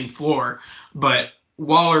know, the same floor, but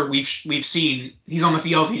Waller, we've seen he's on the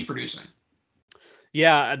field, he's producing.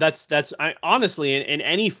 Yeah, I honestly in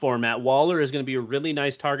any format, Waller is going to be a really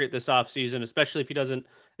nice target this offseason, especially if he doesn't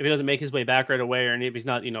make his way back right away, or if he's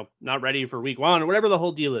not, you know, not ready for week 1 or whatever the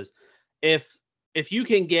whole deal is. If you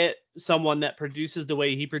can get someone that produces the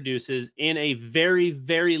way he produces in a very,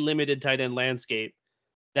 very limited tight end landscape,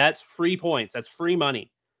 that's free points. That's free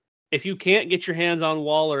money. If you can't get your hands on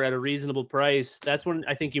Waller at a reasonable price, that's when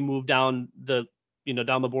I think you move down the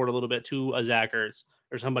board a little bit to a Zach Ertz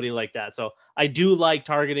or somebody like that. So I do like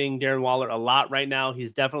targeting Darren Waller a lot right now.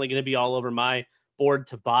 He's definitely going to be all over my board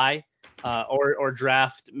to buy or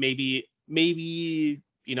draft maybe,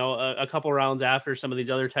 you know, a couple rounds after some of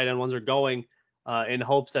these other tight end ones are going. In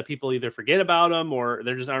hopes that people either forget about them or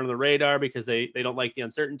they're just aren't on the radar because they don't like the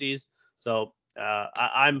uncertainties. So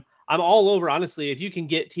I'm all over, honestly. If you can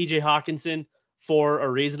get TJ Hockenson for a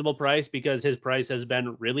reasonable price, because his price has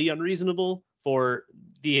been really unreasonable for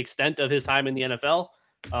the extent of his time in the NFL,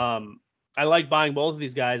 I like buying both of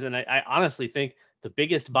these guys. And I honestly think the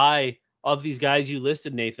biggest buy of these guys you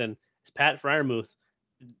listed, Nathan, is Pat Freiermuth.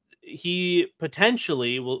 He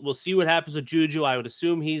potentially, we'll see what happens with Juju. I would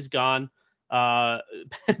assume he's gone.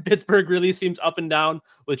 Pittsburgh really seems up and down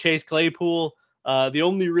with Chase Claypool. The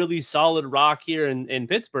only really solid rock here in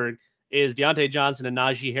Pittsburgh is Deontay Johnson and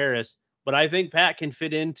Najee Harris. But I think Pat can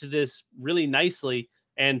fit into this really nicely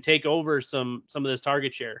and take over some of this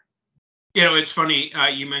target share. You know, it's funny.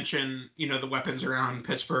 You mentioned, you know, the weapons around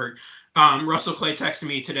Pittsburgh. Russell Clay texted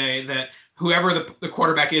me today that whoever the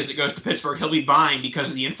quarterback is that goes to Pittsburgh, he'll be buying because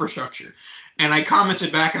of the infrastructure. And I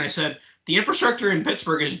commented back and I said, the infrastructure in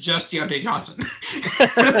Pittsburgh is just Deontay Johnson.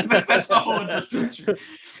 That's the whole infrastructure.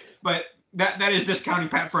 But that is discounting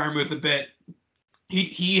Pat Freiermuth a bit.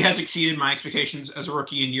 He has exceeded my expectations as a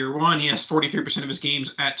rookie in year 1. He has 43% of his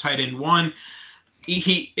games at tight end 1.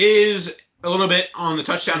 He is a little bit on the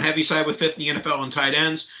touchdown heavy side with 5th in the NFL on tight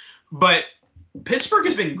ends. But Pittsburgh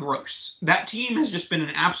has been gross. That team has just been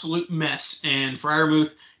an absolute mess. And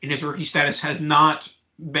Freiermuth in his rookie status has not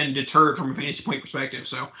been deterred from a fantasy point perspective.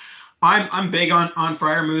 So I'm big on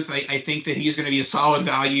Freiermuth. I think that he's going to be a solid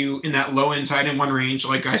value in that low end tight end 1 range.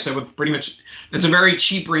 Like I said, with pretty much that's a very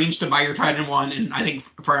cheap range to buy your tight end 1, and I think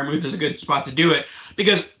Freiermuth is a good spot to do it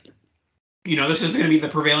because, you know, this is going to be the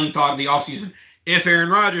prevailing thought of the offseason. If Aaron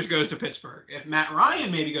Rodgers goes to Pittsburgh, if Matt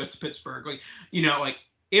Ryan maybe goes to Pittsburgh, like, you know, like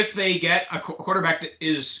if they get a quarterback that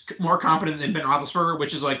is more competent than Ben Roethlisberger,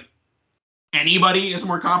 which is like anybody is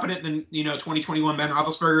more competent than, you know, 2021 Ben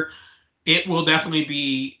Roethlisberger, it will definitely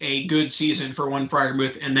be a good season for one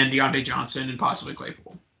Freiermuth and then Deontay Johnson and possibly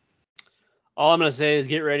Claypool. All I'm going to say is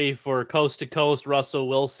get ready for coast to coast Russell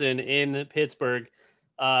Wilson in Pittsburgh.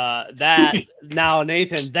 That now,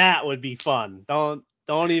 Nathan, that would be fun. Don't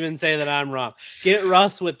even say that I'm wrong. Get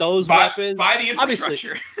Russ with those weapons. Buy the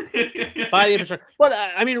infrastructure. Buy the infrastructure. But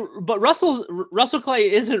I mean, but Russell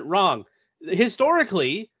Clay isn't wrong.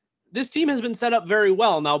 Historically, this team has been set up very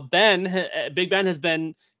well. Now, Big Ben has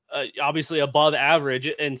been obviously above average,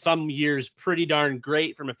 in some years pretty darn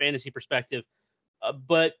great from a fantasy perspective.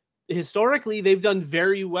 But historically, they've done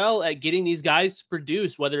very well at getting these guys to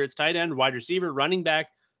produce, whether it's tight end, wide receiver, running back.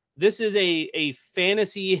 This is a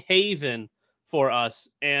fantasy haven for us,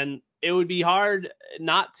 and it would be hard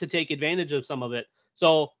not to take advantage of some of it.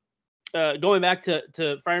 So going back to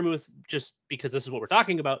Freiermuth, just because this is what we're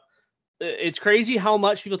talking about, it's crazy how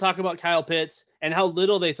much people talk about Kyle Pitts and how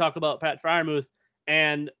little they talk about Pat Freiermuth.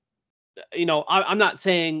 And, you know, I'm not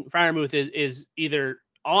saying Freiermuth is either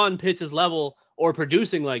on Pitts' level or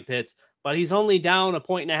producing like Pitts, but he's only down 1.5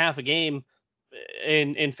 points a game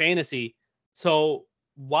in fantasy. So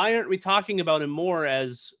why aren't we talking about him more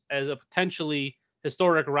as a potentially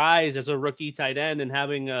historic rise as a rookie tight end and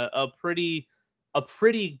having a pretty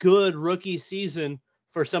good rookie season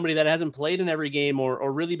for somebody that hasn't played in every game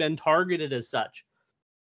or really been targeted as such?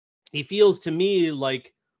 He feels to me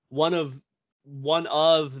like one of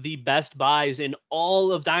the best buys in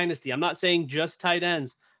all of Dynasty. I'm not saying just tight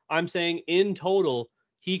ends. I'm saying in total,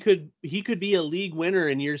 he could be a league winner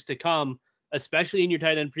in years to come, especially in your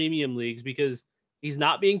tight end premium leagues, because he's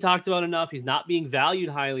not being talked about enough. He's not being valued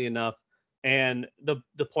highly enough. And the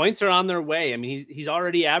points are on their way. I mean, he's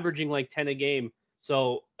already averaging like 10 a game.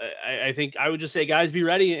 So I think I would just say, guys, be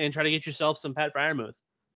ready and try to get yourself some Pat Freiermuth.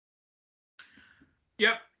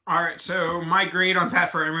 Yep. All right. So my grade on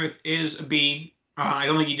Pat Freiermuth is a B. I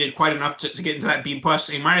don't think he did quite enough to get into that B plus,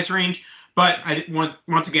 A minus range. But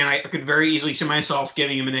once again, I could very easily see myself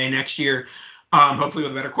giving him an A next year, hopefully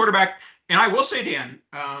with a better quarterback. And I will say, Dan,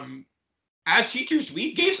 as teachers,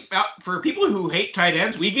 we gave out, for people who hate tight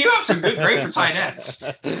ends, we gave out some good grades for tight ends.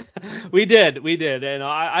 We did. And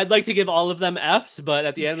I'd like to give all of them Fs, but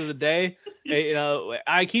at the end of the day, you know,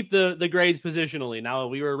 I keep the grades positionally. Now,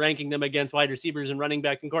 we were ranking them against wide receivers and running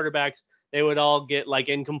back and quarterbacks. They would all get like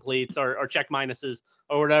incompletes or check minuses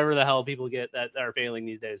or whatever the hell people get that are failing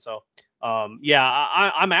these days. So, I'm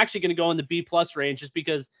actually going to go in the B plus range just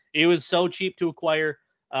because it was so cheap to acquire.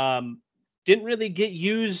 Didn't really get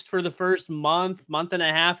used for the first month and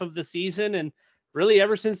a half of the season. And really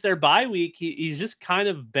ever since their bye week, he's just kind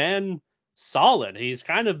of been solid. He's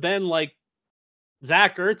kind of been like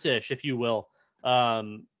Zach Ertz-ish, if you will.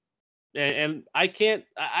 And I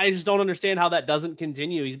just don't understand how that doesn't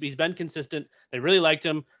continue. He's been consistent. They really liked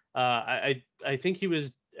him. I think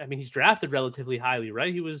he's drafted relatively highly,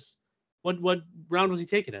 right? He was, what round was he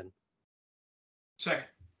taken in? Second.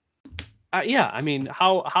 Yeah, I mean,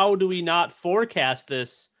 how do we not forecast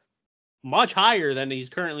this much higher than he's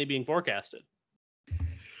currently being forecasted?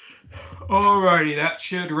 Alrighty, that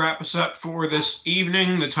should wrap us up for this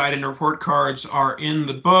evening. The tight end report cards are in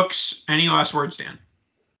the books. Any last words, Dan?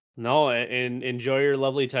 No, and enjoy your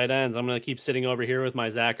lovely tight ends. I'm going to keep sitting over here with my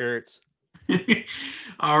Zach Ertz.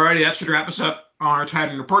 Alrighty, that should wrap us up on our tight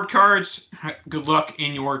end report cards. Good luck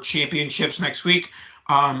in your championships next week.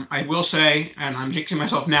 I will say, and I'm jinxing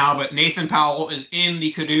myself now, but Nathan Powell is in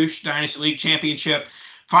the Kadoosh Dynasty League Championship.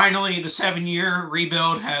 Finally, the 7-year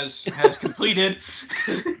rebuild has completed.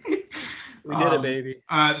 We did it, baby.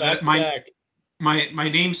 My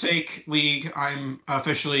namesake league, I'm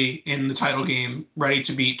officially in the title game, ready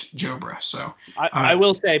to beat Jobra. So I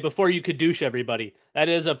will say, before you Kadoosh everybody, that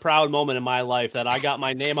is a proud moment in my life that I got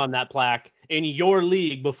my name on that plaque in your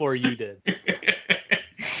league before you did.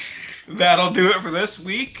 That'll do it for this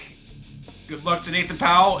week. Good luck to Nathan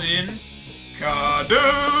Powell in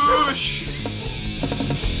Kadoosh.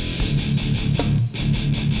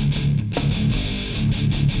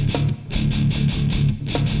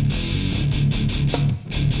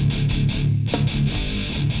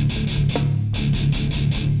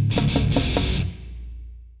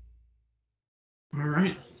 All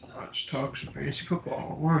right, let's talk some fantasy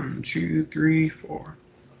football. 1, 2, 3, 4.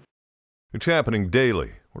 It's happening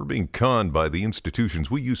daily. We're being conned by the institutions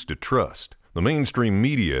we used to trust. The mainstream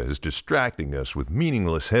media is distracting us with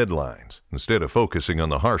meaningless headlines instead of focusing on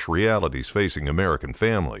the harsh realities facing American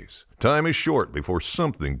families. Time is short before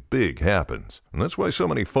something big happens, and that's why so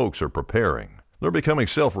many folks are preparing. They're becoming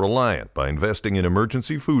self-reliant by investing in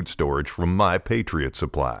emergency food storage from My Patriot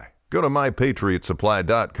Supply. Go to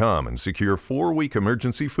MyPatriotSupply.com and secure 4-week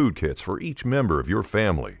emergency food kits for each member of your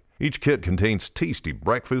family. Each kit contains tasty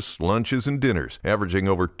breakfasts, lunches, and dinners, averaging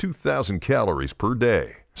over 2,000 calories per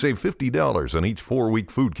day. Save $50 on each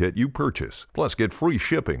 4-week food kit you purchase. Plus, get free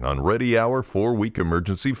shipping on Ready Hour 4-week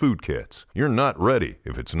emergency food kits. You're not ready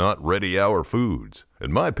if it's not Ready Hour Foods.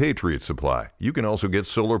 At My Patriot Supply, you can also get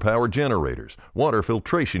solar power generators, water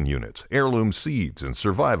filtration units, heirloom seeds, and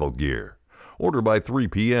survival gear. Order by 3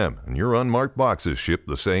 p.m. and your unmarked boxes ship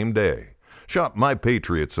the same day. Shop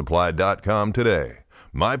MyPatriotSupply.com today.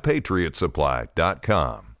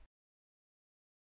 MyPatriotSupply.com.